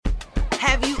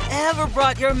Have you ever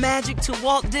brought your magic to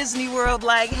Walt Disney World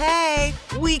like, hey,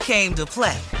 we came to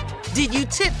play? Did you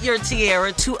tip your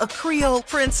tiara to a Creole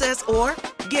princess or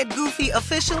get goofy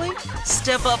officially?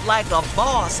 Step up like a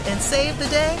boss and save the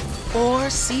day? Or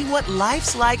see what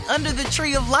life's like under the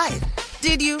tree of life?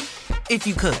 Did you? If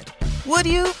you could. Would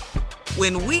you?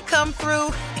 When we come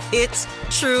through, it's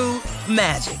true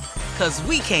magic. 'Cause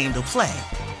we came to play.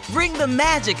 Bring the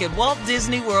magic at Walt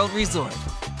Disney World Resort.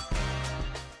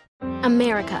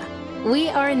 America. We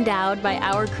are endowed by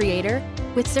our Creator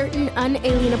with certain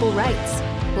unalienable rights: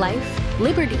 life,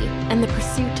 liberty, and the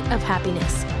pursuit of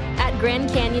happiness. At Grand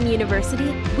Canyon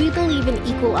University, we believe in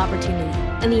equal opportunity,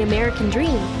 and the American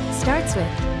dream starts with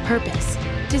purpose.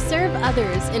 To serve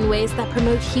others in ways that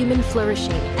promote human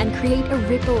flourishing and create a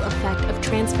ripple effect of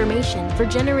transformation for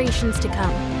generations to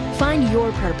come. Find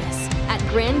your purpose at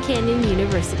Grand Canyon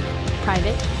University.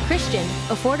 Private, Christian,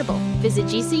 affordable. Visit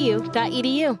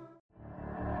gcu.edu.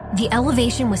 The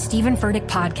Elevation with Stephen Furtick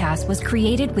podcast was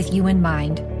created with you in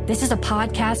mind. This is a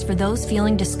podcast for those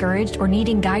feeling discouraged or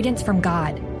needing guidance from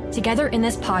God. Together in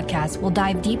this podcast, we'll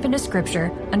dive deep into Scripture,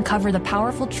 uncover the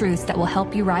powerful truths that will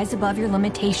help you rise above your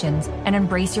limitations and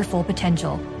embrace your full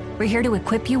potential. We're here to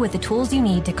equip you with the tools you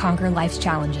need to conquer life's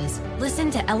challenges.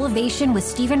 Listen to Elevation with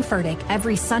Stephen Furtick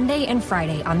every Sunday and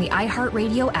Friday on the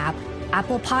iHeartRadio app,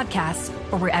 Apple Podcasts,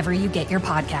 or wherever you get your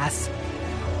podcasts.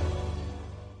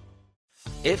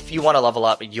 If you want to level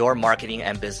up your marketing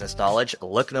and business knowledge,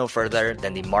 look no further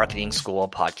than the Marketing School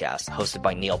podcast, hosted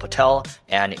by Neil Patel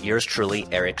and yours truly,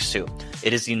 Eric Su.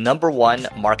 It is the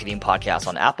 #1 marketing podcast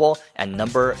on Apple and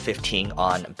number 15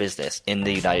 on business in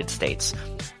the United States.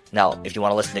 Now, if you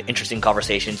want to listen to interesting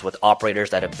conversations with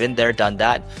operators that have been there, done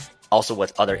that, also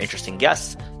with other interesting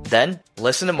guests, then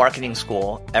listen to Marketing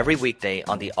School every weekday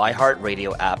on the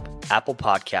iHeartRadio app, Apple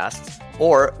Podcasts,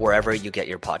 or wherever you get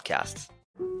your podcasts.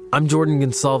 I'm Jordan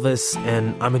Gonsalves,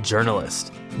 and I'm a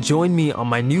journalist. Join me on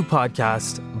my new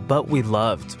podcast, But We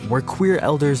Loved, where queer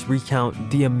elders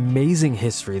recount the amazing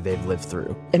history they've lived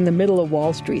through. In the middle of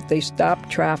Wall Street, they stopped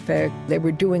traffic. They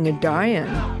were doing a die-in.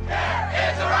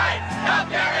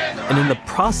 And in the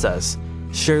process,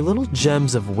 share little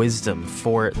gems of wisdom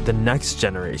for the next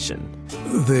generation.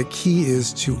 The key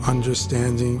is to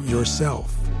understanding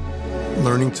yourself,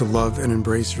 learning to love and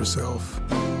embrace yourself.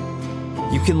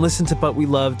 You can listen to But We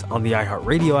Loved on the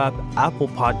iHeartRadio app, Apple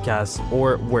Podcasts,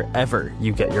 or wherever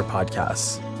you get your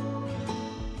podcasts.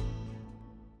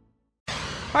 All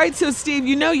right, so Steve,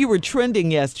 you know you were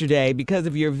trending yesterday because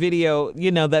of your video, you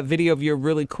know, that video of your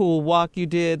really cool walk you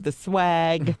did, the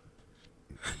swag.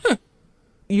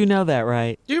 You know that,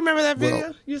 right? Do you remember that video?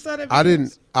 Well, you saw that video?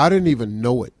 I didn't even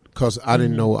know it because I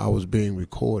didn't know I was being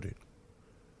recorded.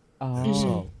 Oh.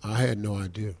 So I had no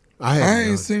idea. I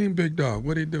ain't seen Big Dog.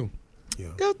 What'd he do? Yeah.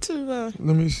 Go to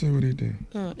Let me see what he did.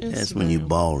 That's when you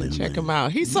balling. Check him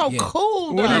out. He's so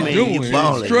cool. What though. he doing? You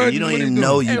balling. You don't even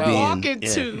know you And being. walking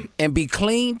too. And be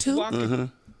clean too.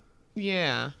 Walking.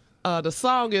 Yeah. The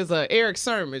song is Eric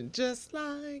Sermon. Just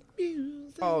like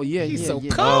music. Oh yeah, He's yeah, so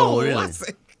yeah. cool. Oh, really? I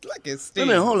said, look at Steve. Wait a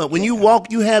minute, hold up. When you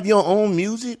walk, you have your own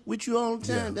music with you all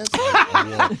the time.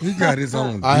 That's He got his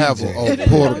own. I have DJ. a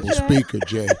portable speaker,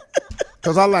 Jay.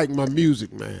 Because I like my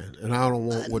music, man. And I don't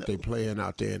want what they playing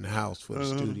out there in the house for the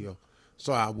studio.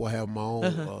 So I will have my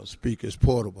own speakers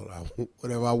portable.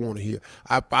 Whatever I want to hear.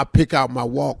 I pick out my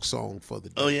walk song for the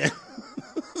day. Oh, yeah.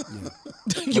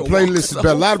 The playlist is better.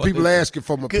 A lot of people are asking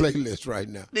for my playlist right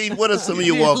now. Steve, what are some of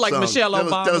your walk Like songs? Michelle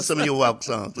Obama. Tell us some of your walk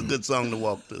songs. A good song to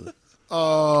walk to.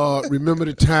 Remember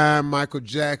the Time, Michael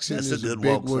Jackson That's a is a good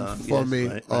big walk one song. for Yes, me.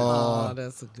 right. Oh,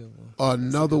 that's a good one.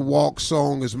 Another walk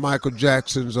song is Michael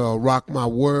Jackson's Rock My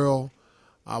World.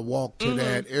 I walk to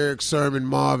that. Eric Sermon,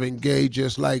 Marvin Gaye,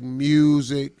 Just Like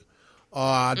Music.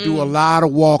 I do a lot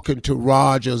of walking to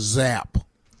Roger Zapp.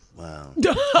 Wow.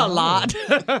 A lot.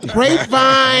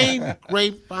 Grapevine.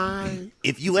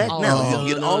 If you act now, you'll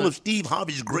get all of Steve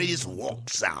Harvey's greatest walk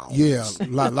sounds. Yeah,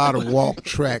 a lot of walk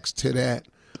tracks to that.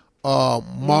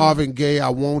 Marvin Gaye, I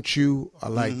Want You. I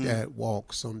like that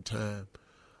walk sometime.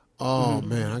 Oh,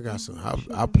 man, I got some.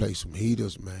 I play some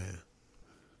heaters, man.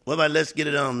 What about Let's Get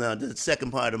It On now? The second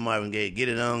part of Marvin Gaye. Get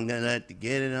it on, get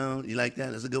it on. You like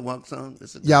that? That's a good walk song?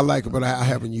 Yeah, I like it, but I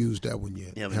haven't used that one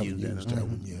yet. You haven't used that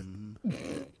one yet.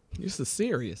 This is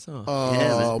serious, huh?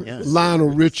 Yeah. Lionel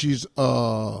Richie's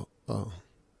Love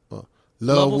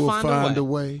Will Find a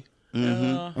Way.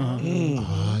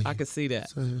 I can see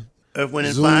that. Earth, Wind,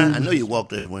 and Fire? I know you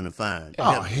walked Earth, Wind, and Fire.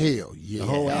 Oh, hell yeah. The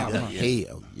whole album.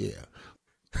 Hell yeah.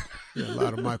 Yeah, a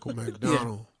lot of Michael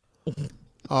McDonald.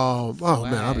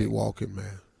 Man, I be walking,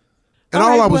 man. And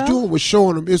all I was doing was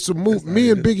showing them. It's a move. Me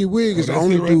and Biggie Wig is the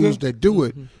only dudes that do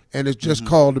it. and it's just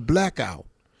called the blackout.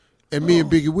 And me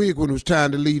and Biggie Wig, when it was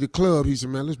time to leave the club, he said,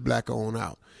 man, let's black on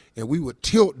out. And we would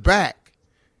tilt back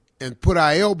and put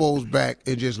our elbows back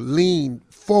and just lean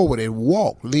forward and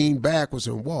walk, lean backwards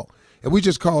and walk. And we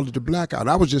just called it the blackout.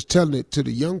 I was just telling it to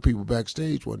the young people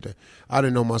backstage one day. I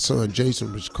didn't know my son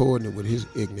Jason was recording it with his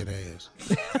ignorant ass.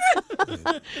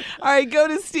 All right, go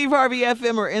to Steve Harvey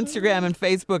FM or Instagram and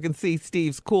Facebook and see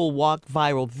Steve's cool walk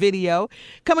viral video.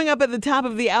 Coming up at the top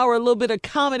of the hour, a little bit of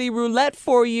comedy roulette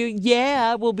for you.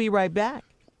 Yeah, we'll be right back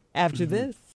after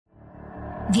this.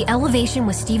 The Elevation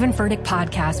with Stephen Furtick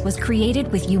podcast was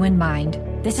created with you in mind.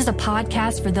 This is a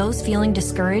podcast for those feeling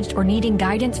discouraged or needing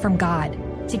guidance from God.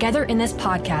 Together in this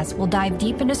podcast, we'll dive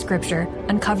deep into Scripture,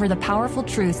 uncover the powerful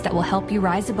truths that will help you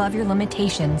rise above your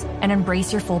limitations and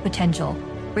embrace your full potential.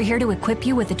 We're here to equip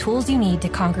you with the tools you need to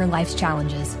conquer life's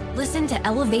challenges. Listen to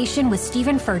Elevation with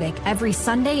Stephen Furtick every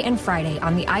Sunday and Friday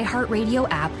on the iHeartRadio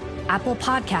app, Apple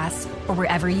Podcasts, or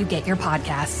wherever you get your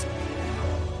podcasts.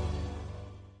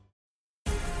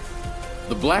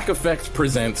 The Black Effect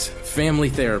presents Family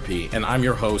Therapy, and I'm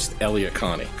your host, Elliot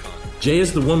Connie. Jay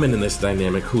is the woman in this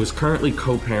dynamic who is currently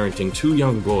co-parenting 2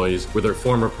 young boys with her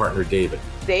former partner, David.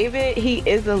 David, he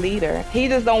is a leader. He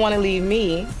just don't want to leave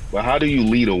me. But how do you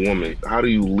lead a woman? How do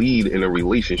you lead in a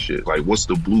relationship? Like, what's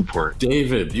the blueprint?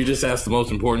 David, you just asked the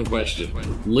most important question.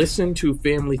 Listen to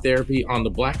Family Therapy on the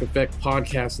Black Effect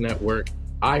Podcast Network,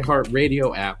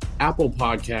 iHeartRadio app, Apple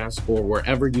Podcasts, or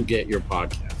wherever you get your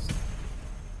podcasts.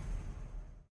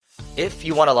 If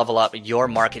you want to level up your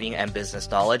marketing and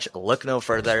business knowledge, look no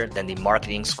further than the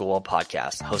Marketing School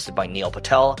podcast, hosted by Neil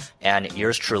Patel and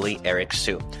yours truly, Eric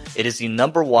Su. It is the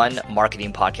 #1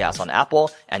 marketing podcast on Apple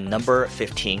and number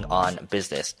 15 on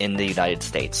business in the United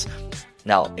States.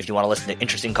 Now, if you want to listen to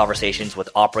interesting conversations with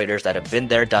operators that have been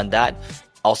there, done that,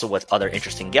 also with other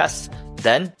interesting guests,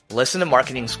 then listen to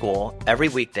Marketing School every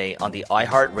weekday on the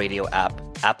iHeartRadio app,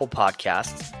 Apple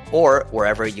Podcasts, or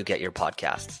wherever you get your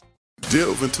podcasts.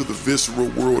 Delve into the visceral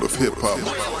world of hip-hop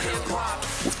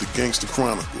with the Gangster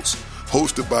Chronicles,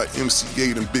 hosted by MC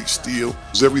Gate and Big Steel.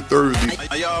 Every Thursday,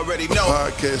 a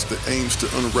podcast that aims to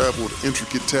unravel the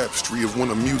intricate tapestry of one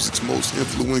of music's most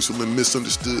influential and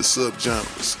misunderstood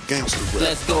subgenres, gangster rap.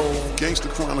 Let's go. Gangster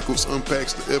Chronicles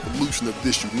unpacks the evolution of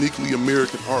this uniquely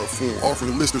American art form,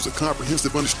 offering listeners a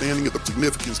comprehensive understanding of the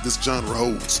significance this genre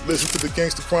holds. Listen to the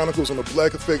Gangster Chronicles on the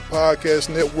Black Effect Podcast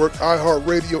Network,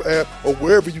 iHeartRadio app, or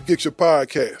wherever you get your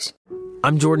podcasts.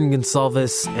 I'm Jordan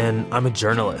Gonsalves, and I'm a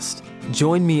journalist.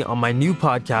 Join me on my new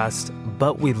podcast,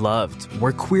 But We Loved,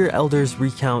 where queer elders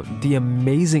recount the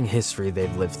amazing history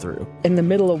they've lived through. In the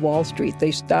middle of Wall Street,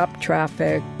 they stopped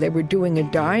traffic. They were doing a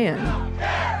die-in.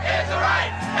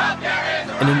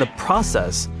 And in the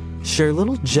process, share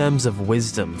little gems of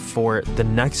wisdom for the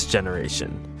next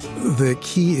generation. The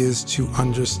key is to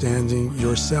understanding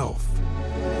yourself,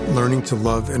 learning to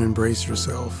love and embrace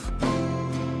yourself.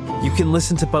 You can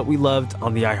listen to But We Loved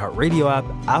on the iHeartRadio app,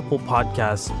 Apple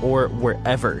Podcasts, or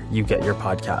wherever you get your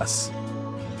podcasts.